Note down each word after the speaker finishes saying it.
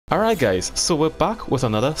Alright guys, so we're back with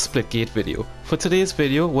another Splitgate video. For today's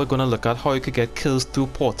video, we're going to look at how you could get kills through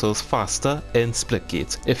portals faster in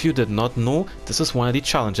Splitgate. If you did not know, this is one of the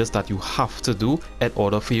challenges that you have to do in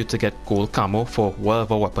order for you to get gold camo for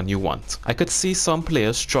whatever weapon you want. I could see some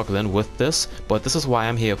players struggling with this, but this is why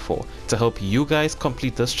I'm here for, to help you guys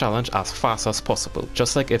complete this challenge as fast as possible.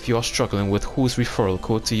 Just like if you are struggling with whose referral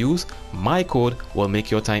code to use, my code will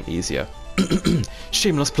make your time easier.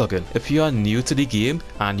 Shameless plugin. If you are new to the game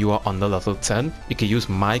and you are under level 10, you can use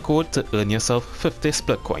my code to earn yourself 50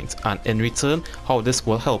 split coins, and in return, how this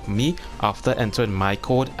will help me after entering my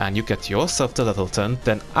code and you get yourself to level 10,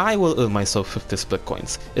 then I will earn myself 50 split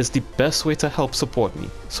coins. It's the best way to help support me.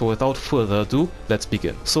 So without further ado, let's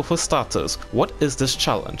begin. So for starters, what is this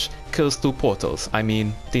challenge? Kills through portals. I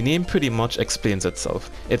mean, the name pretty much explains itself.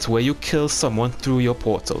 It's where you kill someone through your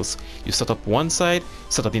portals. You set up one side,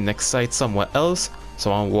 set up the next side somewhere else,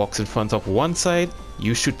 someone walks in front of one side,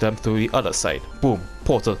 you shoot them through the other side. Boom,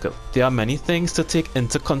 portal kill. There are many things to take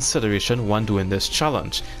into consideration when doing this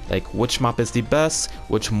challenge, like which map is the best,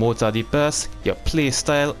 which modes are the best, your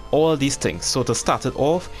playstyle, all these things. So to start it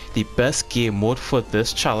off, the best game mode for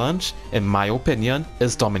this challenge, in my opinion,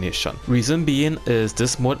 is Domination. Reason being is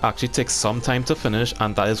this mode actually takes some time to finish,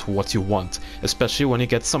 and that is what you want, especially when you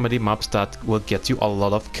get some of the maps that will get you a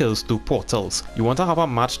lot of kills through portals. You want to have a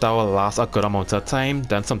match that will last a good amount of time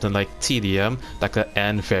than something like TDM that could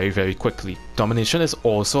end very quickly. Domination is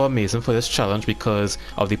also amazing for this challenge because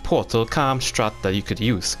of the portal cam strat that you could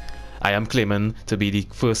use. I am claiming to be the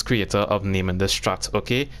first creator of naming this strat,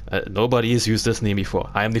 okay? Nobody has used this name before.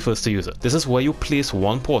 I am the first to use it. This is where you place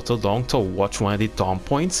one portal down to watch one of the dom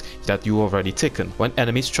points that you already taken. When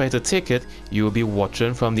enemies try to take it, you will be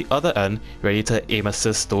watching from the other end, ready to aim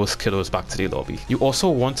assist those killers back to the lobby. You also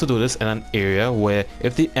want to do this in an area where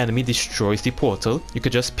if the enemy destroys the portal, you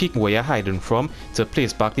could just peek where you're hiding from to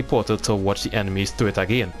place back the portal to watch the enemies through it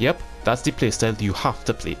again. Yep, that's the playstyle you have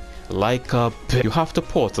to play. Like a bitch. You have to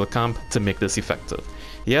portal camp to make this effective.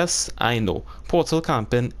 Yes, I know, portal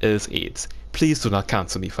camping is AIDS. Please do not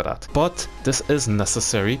cancel me for that. But this is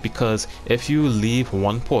necessary because if you leave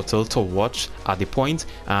one portal to watch at the point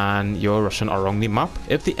and you're rushing around the map,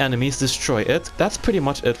 if the enemies destroy it, that's pretty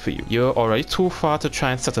much it for you. You're already too far to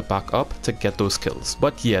try and set it back up to get those kills.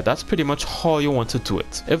 But yeah, that's pretty much how you want to do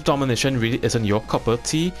it. If Domination really isn't your cup of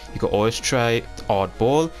tea, you can always try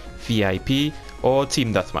Oddball, VIP, or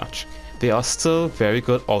Team Deathmatch. They are still very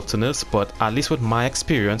good alternates, but at least with my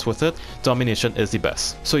experience with it, Domination is the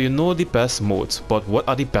best. So you know the best modes, but what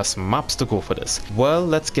are the best maps to go for this? Well,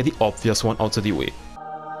 let's get the obvious one out of the way.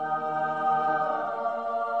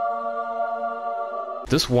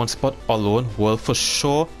 This one spot alone will for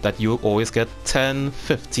sure that you'll always get 10,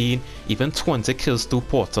 15, even 20 kills through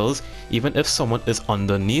portals. Even if someone is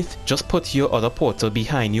underneath, just put your other portal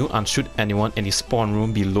behind you and shoot anyone in the spawn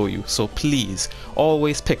room below you. So please,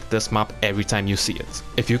 always pick this map every time you see it.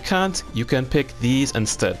 If you can't, you can pick these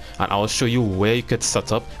instead, and I'll show you where you could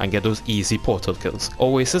set up and get those easy portal kills.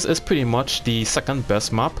 Oasis is pretty much the second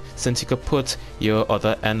best map since you could put your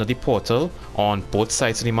other end of the portal on both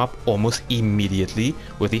sides of the map almost immediately.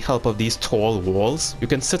 With the help of these tall walls, you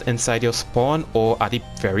can sit inside your spawn or at the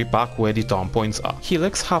very back where the dom points are.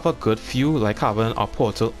 Helix have a good few, like having a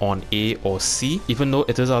portal on A or C. Even though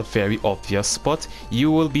it is a very obvious spot, you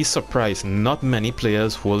will be surprised not many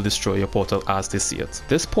players will destroy your portal as they see it.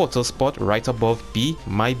 This portal spot right above B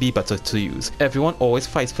might be better to use. Everyone always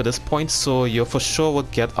fights for this point, so you for sure will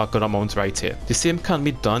get a good amount right here. The same can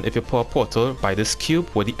be done if you put a portal by this cube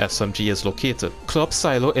where the SMG is located. Club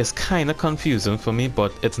Silo is kinda confusing for me,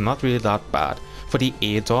 but it's not really that bad. For the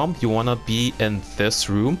A dom, you want to be in this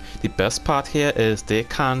room. The best part here is they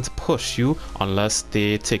can't push you unless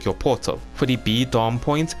they take your portal. For the B dom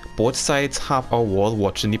point, both sides have a wall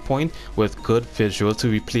watching the point with good visual to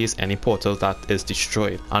replace any portal that is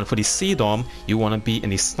destroyed. And for the C dom, you want to be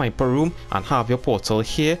in the sniper room and have your portal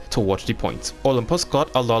here to watch the point. Olympus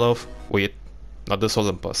got a lot of... wait, not this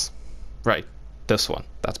Olympus. Right. This one,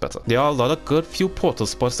 that's better. There are a lot of good few portal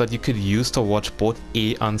spots that you could use to watch both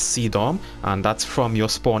A and C dom, and that's from your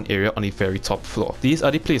spawn area on the very top floor. These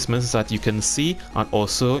are the placements that you can see, and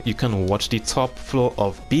also you can watch the top floor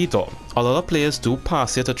of B dom. A lot of players do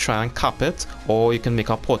pass here to try and cap it, or you can make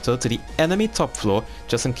a portal to the enemy top floor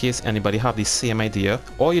just in case anybody have the same idea,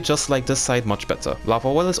 or you just like this side much better.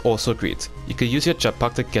 Lava well is also great. You could use your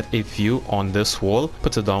jetpack to get a view on this wall,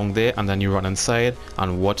 put it down there, and then you run inside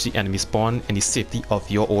and watch the enemy spawn in the safety of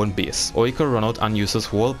your own base. Or you could run out and use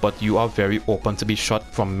this wall, but you are very open to be shot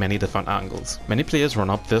from many different angles. Many players run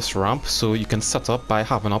up this ramp, so you can set up by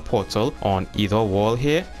having a portal on either wall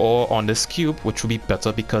here or on this cube, which will be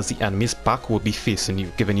better because the enemy's back will be facing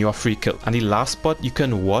you, giving you a free kill. And the last spot you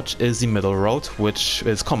can watch is the middle route, which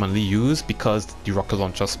is commonly used because the rocket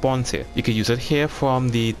launcher spawns here. You can use it here from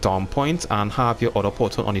the dom point and have your other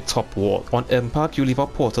portal on the top wall. On impact, you leave a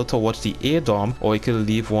portal towards the A dom, or you can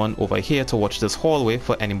leave one over here to watch this hallway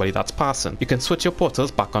for anybody that's passing. You can switch your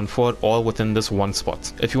portals back and forth all within this one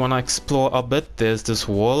spot. If you want to explore a bit, there's this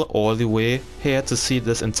wall all the way here to see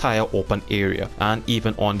this entire open area, and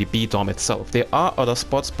even on the B dom itself. There are other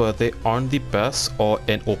spots, but they aren't the best or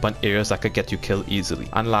in open areas that could get you killed easily.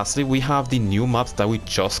 And lastly, we have the new maps that we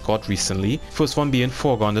just got recently. First one being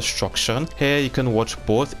Foregone Destruction. Here you can watch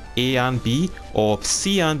both A and B or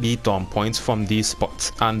C and B dom points from these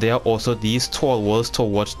spots, and there are also these tall walls to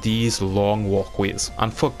watch these long walkways.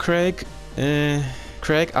 And for Craig,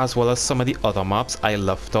 as well as some of the other maps I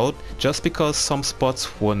left out just because some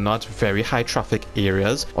spots were not very high traffic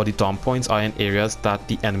areas, or the dom points are in areas that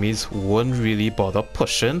the enemies wouldn't really bother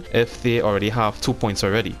pushing if they already have 2 points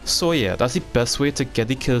already. So yeah, that's the best way to get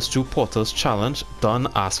the Kills Through Portals challenge done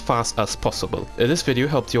as fast as possible. If this video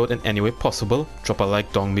helped you out in any way possible, drop a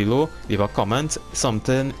like down below, leave a comment,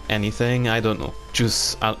 something, anything, I don't know.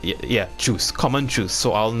 Juice, juice, common juice,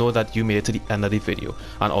 so I'll know that you made it to the end of the video.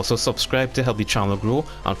 And also subscribe to help the channel grow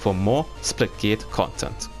and for more Splitgate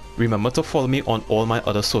content. Remember to follow me on all my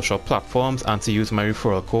other social platforms and to use my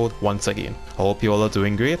referral code once again. I hope you all are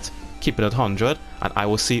doing great, keep it at 100, and I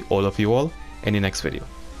will see all of you all in the next video.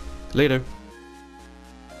 Later.